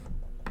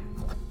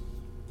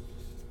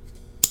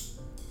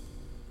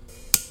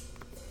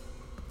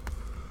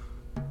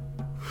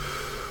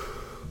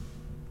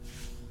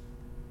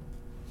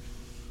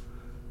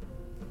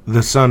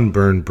The sun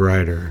burned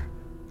brighter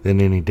than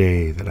any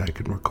day that I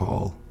could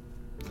recall,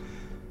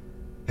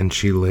 and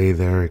she lay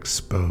there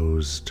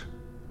exposed,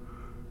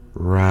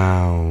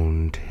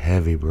 round,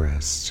 heavy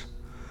breast,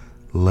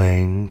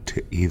 laying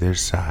to either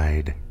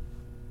side.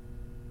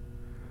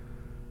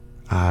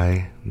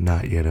 I,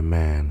 not yet a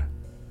man,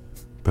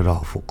 but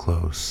awful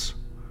close.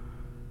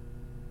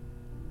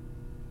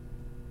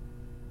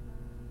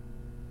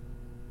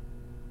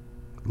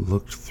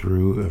 Looked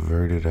through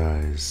averted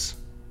eyes.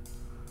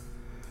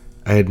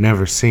 I had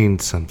never seen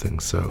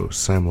something so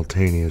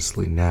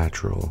simultaneously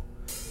natural,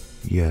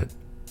 yet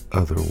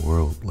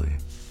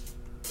otherworldly.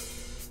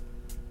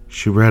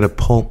 She read a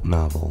pulp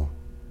novel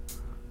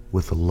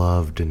with a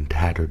loved and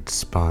tattered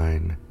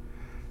spine,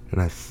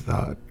 and I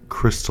thought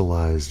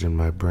crystallized in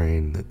my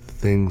brain that the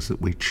things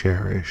that we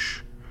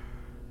cherish,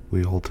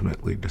 we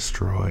ultimately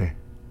destroy.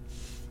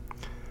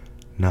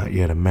 Not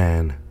yet a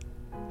man,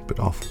 but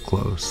awful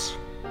close.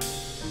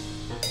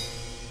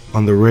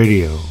 On the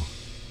radio,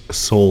 a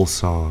soul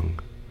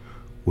song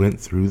went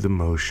through the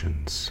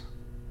motions.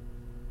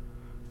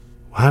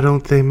 Why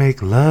don't they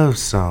make love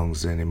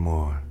songs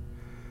anymore?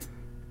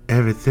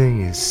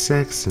 Everything is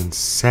sex and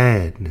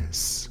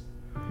sadness,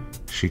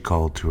 she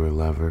called to her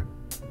lover.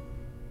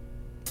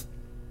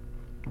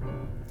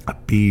 A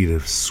bead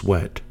of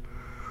sweat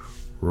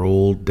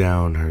rolled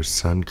down her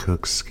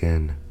sun-cooked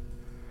skin,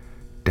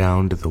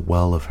 down to the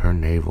well of her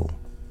navel.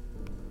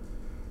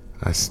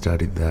 I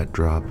studied that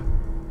drop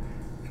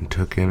and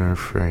took in her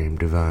frame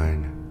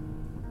divine.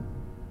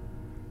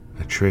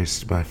 I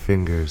traced my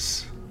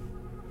fingers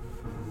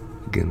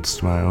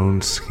against my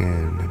own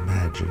skin,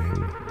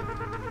 imagining,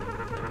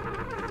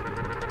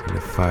 and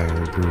a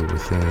fire grew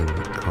within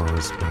that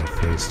caused my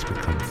face to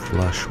become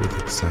flush with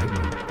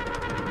excitement.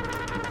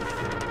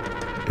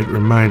 It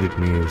reminded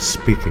me of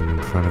speaking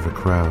in front of a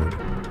crowd,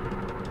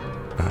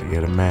 not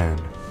yet a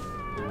man,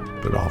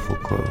 but awful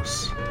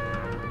close.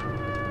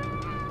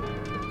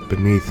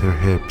 Beneath her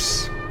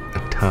hips, a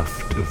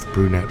tuft of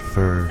brunette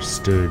fur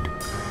stood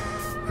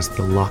as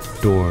the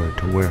locked door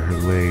to where her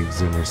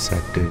legs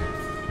intersected.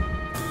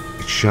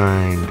 It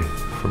shined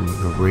from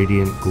the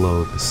radiant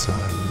glow of the sun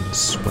and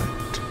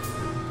sweat.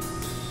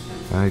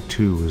 I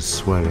too was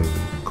sweating,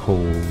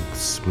 cold,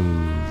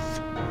 smooth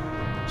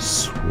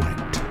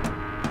sweat.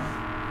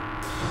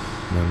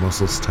 My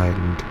muscles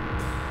tightened,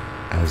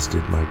 as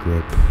did my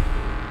grip.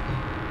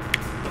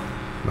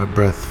 My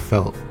breath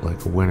felt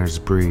like a winter's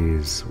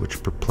breeze,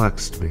 which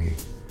perplexed me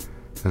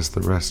as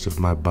the rest of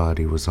my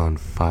body was on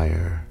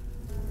fire,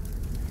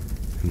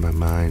 and my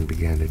mind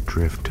began to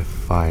drift to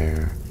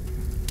fire,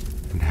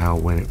 and how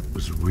when it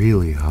was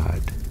really hot,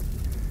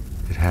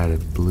 it had a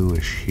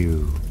bluish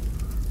hue,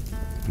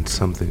 and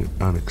something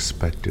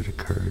unexpected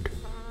occurred.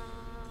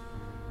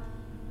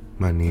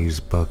 My knees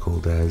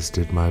buckled, as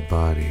did my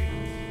body,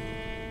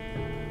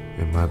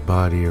 and my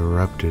body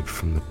erupted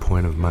from the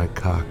point of my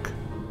cock.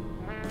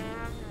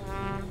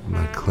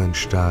 My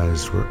clenched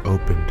eyes were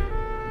opened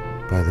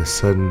by the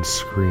sudden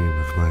scream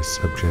of my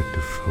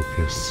subjective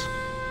focus.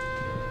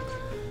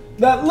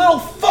 That little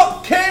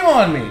fuck came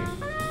on me!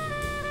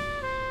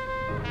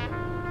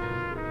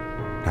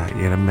 Not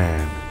yet a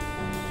man,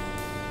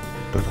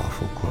 but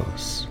awful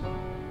close.